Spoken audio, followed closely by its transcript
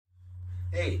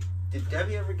Hey, did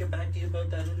Debbie ever get back to you about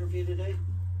that interview today?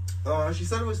 She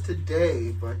said it was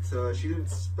today, but she didn't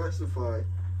specify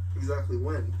exactly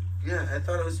when. Yeah, I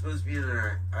thought it was supposed to be in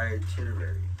our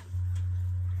itinerary.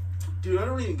 Dude, I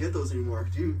don't even get those anymore.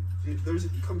 Do you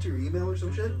come to your email or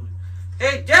some shit?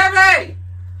 Hey, Debbie!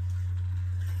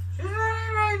 She's not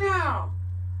in right now.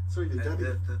 Sorry, Debbie.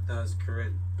 That was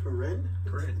Corinne. Corinne?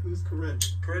 Corinne. Who's Corinne?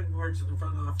 Corinne works in the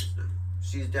front office now.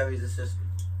 She's Debbie's assistant.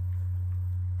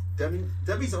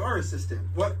 Debbie's our assistant.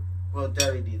 What? Well,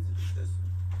 Debbie needs an assistant.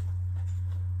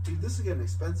 Dude, this is getting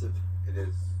expensive. It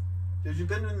is. Dude, you've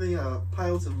been in the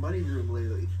piles of money room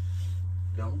lately.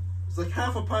 No. It's like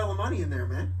half a pile of money in there,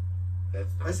 man. That's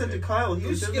not I said good. to Kyle, he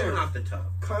was in there. off the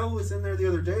top. Kyle was in there the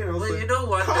other day, and I was Well, like, you know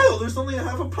what? Kyle, there's only a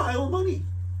half a pile of money.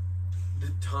 The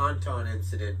Tauntaun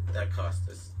incident that cost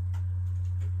us.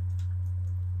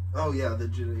 Oh, yeah,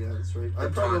 that's right. I The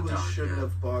probably Tauntaun, shouldn't yeah.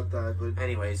 have bought that, but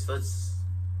Anyways,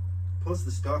 plus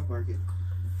the stock market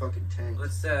fucking tanked.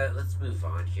 let's move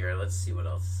on here. Let's see what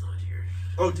else is on here.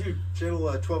 Oh, dude, channel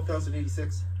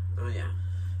 12,086. Oh yeah.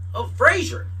 Oh,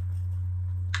 Frasier.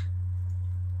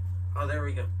 Oh, there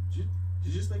we go. Did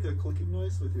you just make a clicking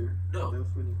noise with your No. mouth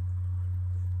when you...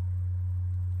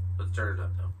 Let's turn it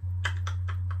up though.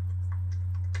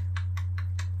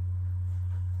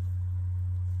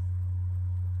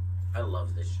 I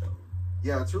love this show.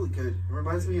 Yeah, it's really good. It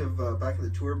reminds me of back in the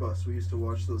tour bus. We used to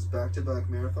watch those back-to-back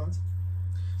marathons.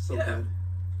 So Yeah. good.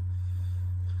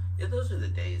 Yeah, those are the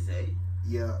days, eh?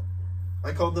 Yeah.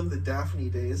 I called them the Daphne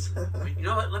days. You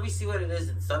know what? Let me see what it is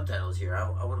in subtitles here. I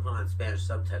want to put on Spanish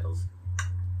subtitles.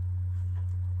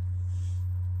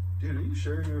 Dude, are you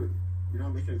sure you're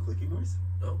not making a clicking noise?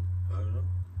 No, I don't know.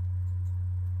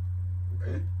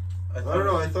 Okay. I I don't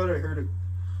know. I thought I heard it.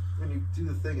 When you do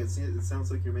the thing, it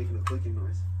sounds like you're making a clicking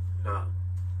noise. Not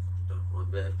one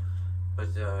bit. But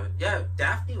yeah,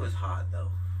 Daphne was hot though.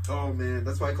 Oh man,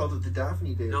 that's why I called it the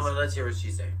Daphne days. No, let's hear what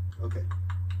she's saying. Okay.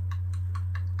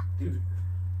 Dude.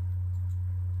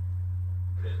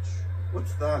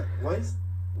 What's that? What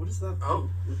is that? Oh.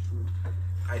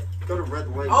 I got a red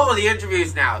light. Oh, the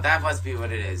interviews now. That must be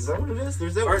what it Is is. that what it is?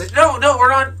 There's Or, that. no,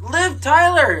 we're on. Liv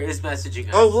Tyler is messaging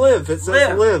us. Oh, Liv. It says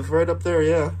Liv. Liv right up there.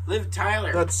 Yeah. Liv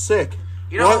Tyler. That's sick.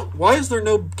 You know, Why is there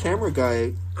no camera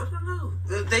guy I don't know.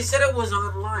 They said it was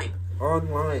online.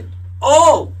 online?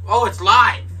 Oh, it's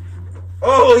live.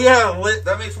 Oh yeah,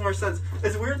 that makes more sense.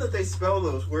 It's weird that they spell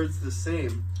those words the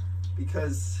same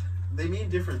because they mean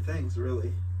different things,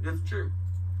 really. That's true.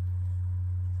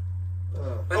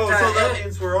 So that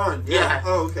means we're on. Yeah.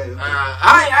 Oh, okay.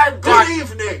 I'm Good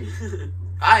evening.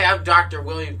 Hi, I'm Dr.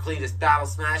 William Cletus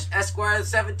BattleSmash, Esquire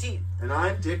 17. And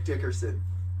I'm Dick Dickerson.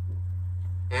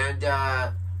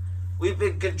 And we've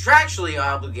been contractually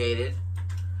obligated.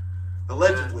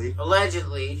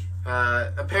 Allegedly.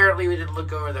 Apparently we didn't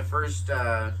look over the first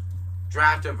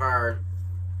draft of our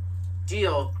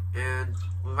deal, and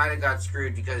we might have got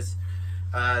screwed because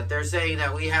they're saying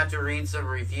that we have to read some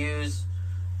reviews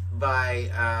by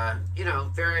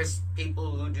various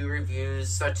people who do reviews,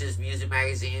 such as music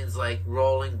magazines like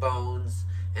Rolling Bones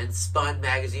and Spun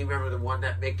magazine. Remember the one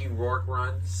that Mickey Rourke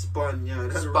runs? Spun, yeah,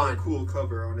 it had a Spun. really cool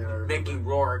cover on it. I remember. Mickey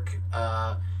Rourke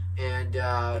and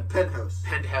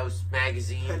Penthouse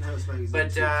magazine. Penthouse magazine.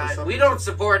 But for some we reason. don't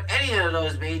support any of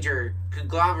those major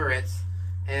conglomerates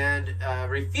and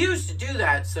refuse to do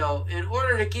that. So in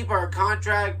order to keep our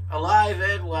contract alive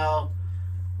and well,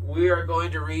 we are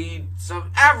going to read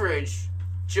some average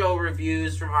Joe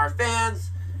reviews from our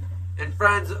fans and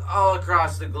friends all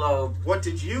across the globe. What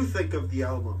did you think of the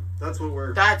album? That's what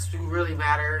really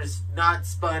matters, not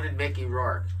Spun and Mickey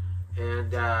Rourke.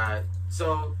 And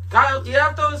so, Kyle, do you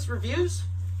have those reviews?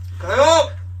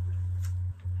 Kyle!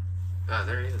 Oh,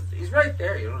 there he is. He's right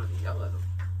there. You don't have to yell at him.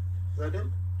 Is that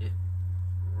him? Yeah.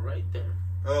 Right there.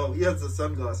 Oh, he has the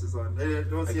sunglasses on. I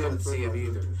don't see him couldn't with see him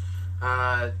sunglasses.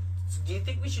 either. So do you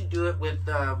think we should do it with,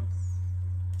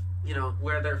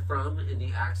 where they're from in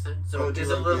the accent? So it gives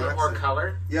it a little bit more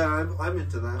color? Yeah, I'm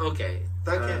into that. Okay.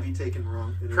 That can't be taken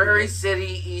wrong. Prairie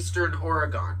City, Eastern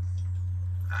Oregon.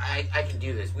 I can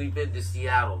do this. We've been to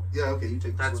Seattle. Yeah, okay, you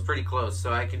take this That's one. pretty close,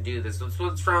 so I can do this. This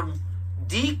one's from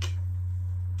Deke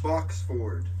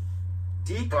Boxford.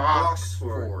 Deke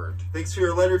Boxford. Thanks for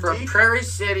your letter, From Deke. Prairie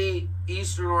City,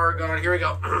 Eastern Oregon. Here we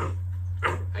go.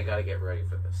 I gotta get ready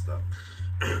for this stuff.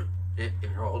 Here,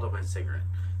 hold up my cigarette,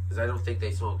 because I don't think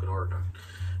they smoke in Oregon.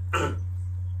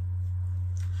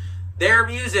 Their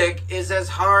music is as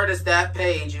hard as that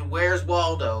page in Where's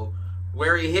Waldo,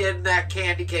 where he hid in that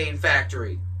candy cane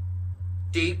factory.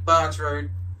 Deep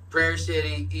Boxford, Prairie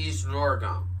City, Eastern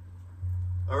Oregon.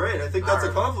 All right, I think that's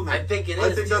a compliment. I think it is.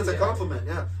 I think that's a compliment.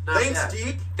 Yeah. Thanks,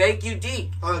 Deke. Thank you,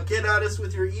 Deke. Get at us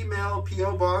with your email,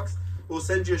 PO box. We'll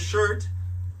send you a shirt.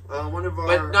 One of our,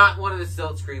 but not one of the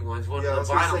silk screen ones. One of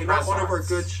the vinyl press-ons. Not one of our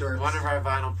good shirts. One of our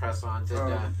vinyl press-ons.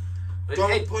 And,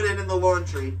 don't put it in the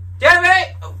laundry.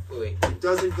 Debbie! Oh, wait. It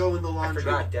doesn't go in the laundry. I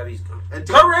forgot Debbie's gone. And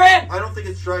Corinne! I don't think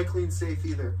it's dry clean safe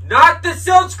either. Not the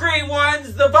silk screen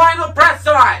ones, the vinyl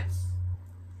press-ons!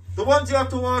 The ones you have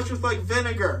to wash with, like,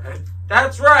 vinegar.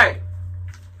 That's right.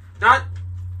 Not...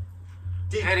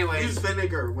 Anyways. Use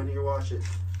vinegar when you wash it.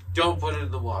 Don't put it in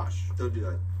the wash. Don't do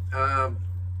that.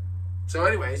 So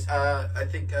anyways, I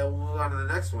think we'll move on to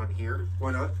the next one here.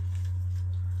 Why not?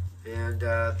 And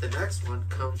the next one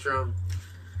comes from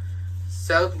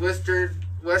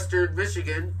Western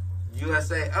Michigan,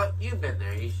 USA. Oh, you've been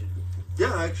there. You should.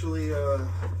 Yeah, actually,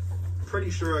 pretty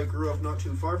sure I grew up not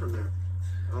too far from there.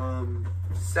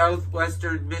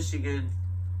 Southwestern Michigan,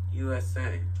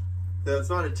 USA. That's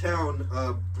not a town.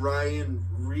 Brian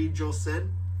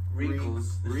Regelson.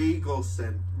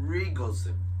 Regelson.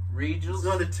 It's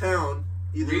not a town.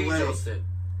 Either Regelson. way.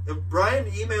 If Brian,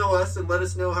 email us and let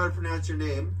us know how to pronounce your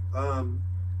name.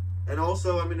 And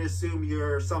also, I'm going to assume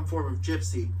you're some form of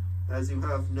gypsy, as you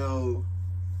have no...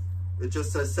 It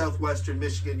just says Southwestern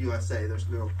Michigan, USA. There's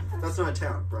no... That's not a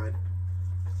town, Brian.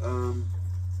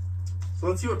 So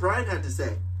let's see what Brian had to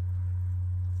say.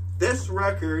 This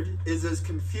record is as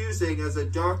confusing as a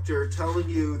doctor telling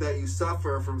you that you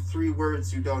suffer from 3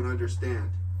 words you don't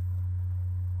understand.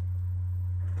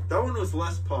 That one was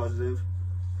less positive.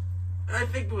 I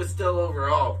think it was still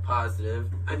overall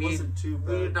positive. It wasn't too bad.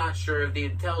 We're not sure of the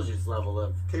intelligence level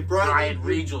of Brian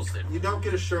Regelson. You don't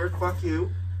get a shirt. Fuck you.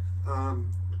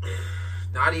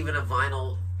 Not even a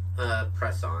vinyl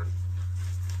press-on.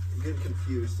 I'm getting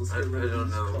confused. Let's get rid of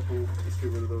these couple. Let's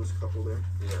get rid of those couple there.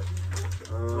 Yeah.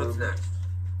 What's next?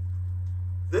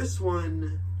 This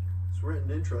one is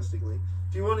written interestingly.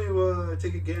 Do you want to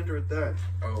take a gander at that?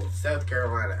 Oh, South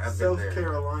Carolina. South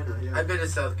Carolina, yeah. I've been to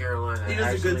South Carolina. He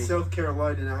has a good South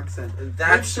Carolinian accent. And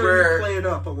that's where you play it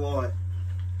up a lot.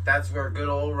 That's where good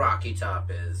old Rocky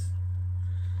Top is.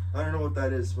 I don't know what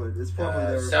that is, but it's probably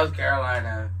there. South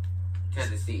Carolina,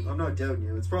 Tennessee. I'm not doubting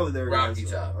you. It's probably there. Rocky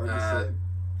Top.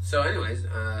 So anyways,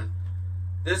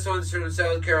 this one's from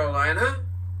South Carolina.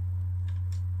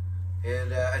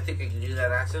 And I think I can do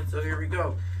that accent, so here we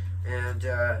go. And,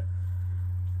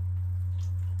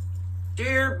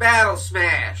 Dear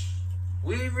BattleSmash,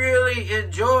 we really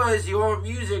enjoys your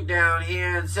music down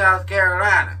here in South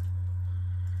Carolina.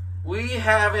 We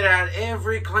have it at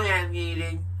every clan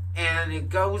meeting, and it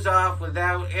goes off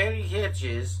without any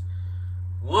hitches.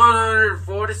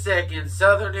 142nd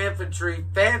Southern Infantry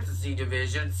Fantasy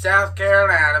Division, South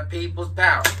Carolina People's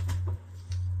Power.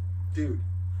 Dude.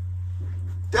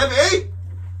 Debbie!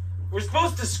 We're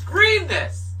supposed to scream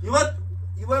this! You let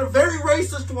a very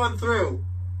racist one through.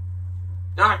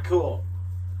 Not cool.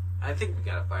 I think we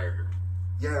gotta fire her.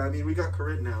 Yeah, I mean, we got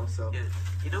Corinne now, so. Yeah.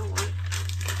 You know what?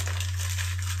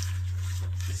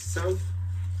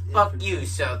 Fuck you,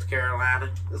 South Carolina.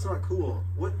 That's not cool.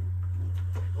 What?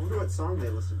 I wonder what song they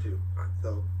listen to,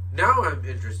 though. Now I'm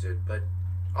interested, but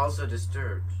also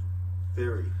disturbed.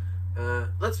 Very.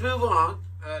 Let's move on.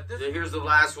 Here's the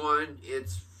last one.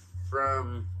 It's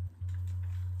from...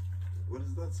 What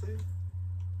does that say?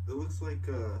 It looks like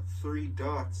 3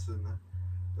 dots, and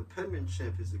the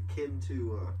penmanship is akin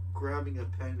to grabbing a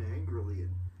pen angrily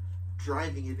and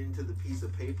driving it into the piece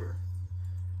of paper.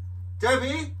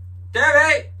 Debbie!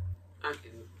 Debbie!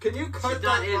 Can you cut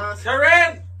that last...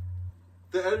 Corinne!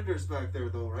 The editor's back there,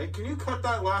 though, right? Can you cut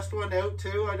that last one out,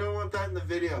 too? I don't want that in the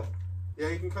video. Yeah,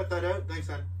 you can cut that out? Thanks,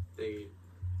 son. Thank you.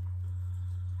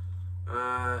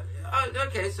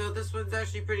 Okay, so this one's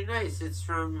actually pretty nice. It's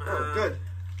from... oh, good.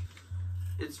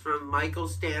 It's from Michael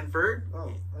Stanford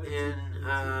in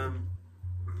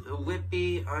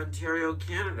Whitby, Ontario,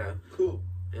 Canada. Cool.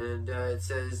 And it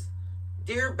says,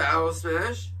 Dear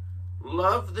BattleSmash,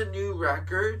 love the new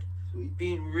record. Sweet.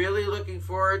 Been really looking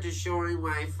forward to showing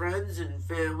my friends and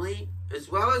family, as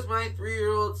well as my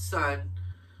 3-year-old son,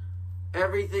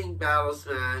 everything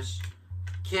BattleSmash.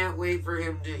 Can't wait for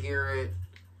him to hear it.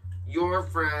 Your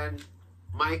friend,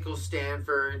 Michael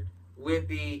Stanford,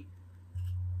 Whitby,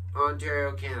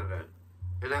 Ontario, Canada.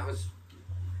 And that was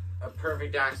a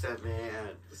perfect accent,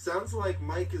 man. Sounds like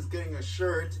Mike is getting a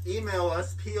shirt. Email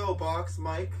us, P.O. Box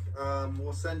Mike.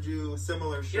 We'll send you a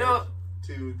similar shirt. You know,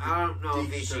 to I don't know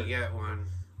if he should get one.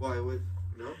 Why would...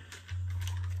 No?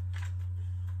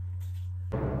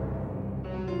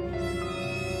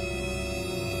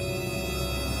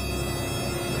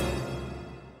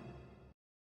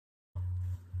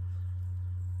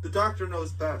 The doctor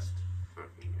knows best.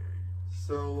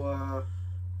 So,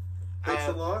 thanks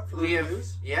a lot for the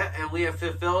news. Yeah, and we have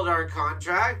fulfilled our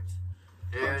contract.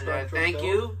 And thank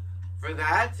you for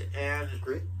that. And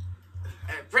great.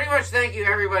 Pretty much thank you,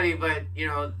 everybody, but,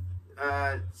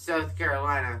 South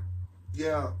Carolina.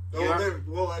 Yeah.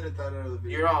 We'll edit that out of the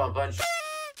video. You're all a bunch of...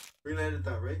 We're going to edit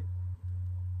that, right?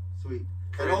 Sweet.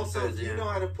 And also, do you know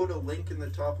how to put a link in the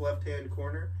top left-hand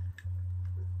corner?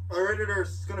 Our editor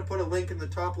is going to put a link in the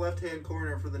top left-hand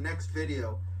corner for the next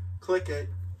video. Click it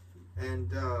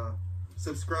and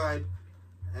subscribe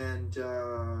and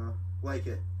like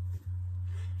it.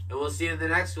 And we'll see you in the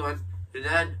next one. And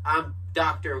then I'm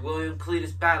Dr. William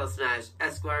Cletus BattleSmash,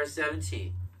 Esquire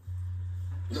 17.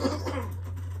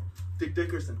 Dick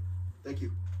Dickerson. Thank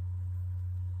you.